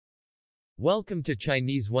Welcome to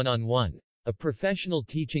Chinese1on1, a professional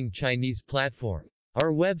teaching Chinese platform.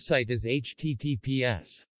 Our website is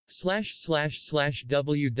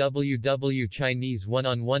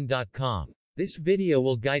https://www.chinese1on1.com. This video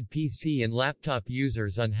will guide PC and laptop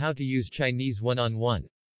users on how to use Chinese1on1.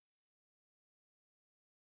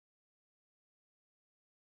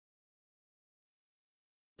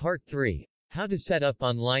 Part 3. How to set up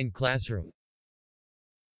online classroom.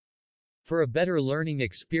 For a better learning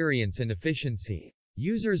experience and efficiency,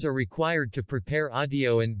 users are required to prepare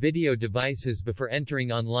audio and video devices before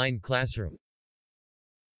entering online classroom.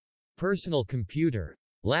 Personal computer,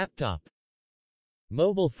 laptop,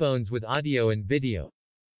 mobile phones with audio and video,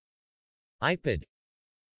 iPad,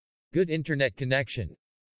 good internet connection,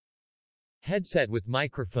 headset with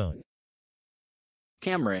microphone,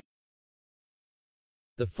 camera.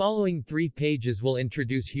 The following 3 pages will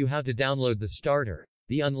introduce you how to download the starter,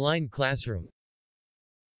 the online classroom.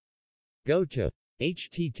 Go to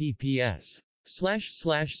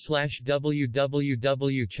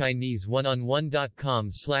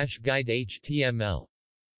https://www.chinese1on1.com/guide-html.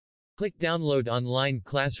 Click Download Online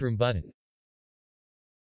Classroom button.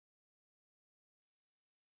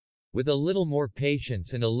 With a little more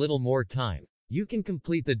patience and a little more time, you can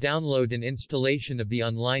complete the download and installation of the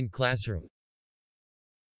online classroom.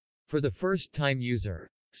 For the first-time user,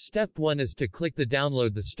 Step 1 is to click the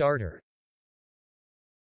Download the starter.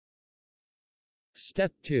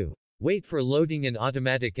 Step 2. Wait for loading and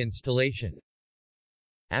automatic installation.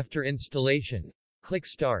 After installation, click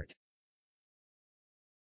Start.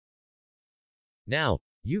 Now,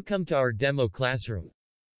 you come to our demo classroom.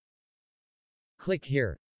 Click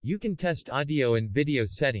here. You can test audio and video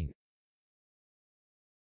setting.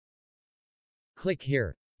 Click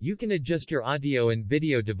here. You can adjust your audio and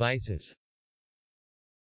video devices.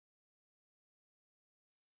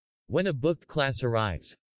 When a booked class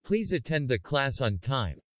arrives, please attend the class on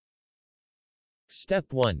time.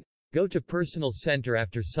 Step 1. Go to Personal Center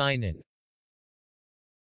after sign-in.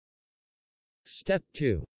 Step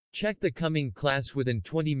 2. Check the coming class within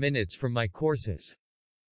 20 minutes from My Courses.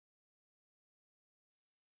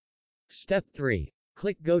 Step 3.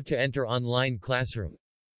 Click Go to enter online classroom.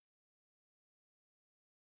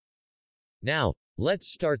 Now,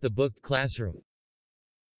 let's start the booked classroom.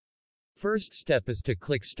 First step is to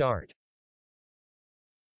click Start.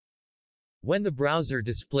 When the browser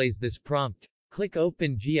displays this prompt, click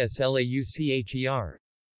Open GSLAUCHER.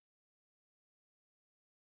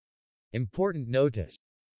 Important notice: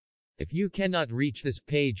 if you cannot reach this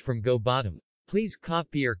page from Go Bottom, please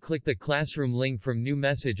copy or click the classroom link from new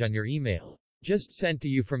message on your email, just sent to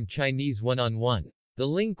you from Chinese1on1. The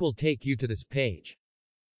link will take you to this page.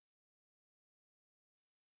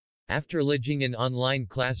 After logging in online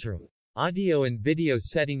classroom, audio and video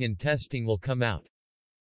setting and testing will come out.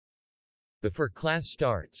 Before class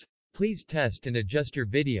starts, please test and adjust your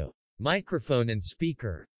video, microphone and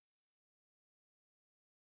speaker.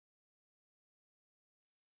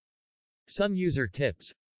 Some user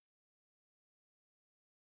tips.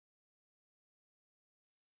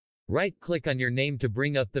 Right-click on your name to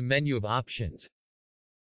bring up the menu of options.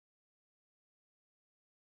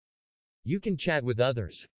 You can chat with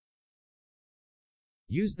others.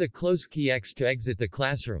 Use the close key X to exit the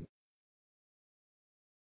classroom.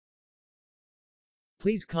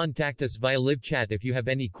 Please contact us via live chat if you have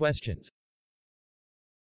any questions.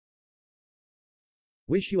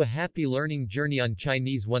 Wish you a happy learning journey on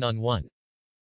Chinese1on1.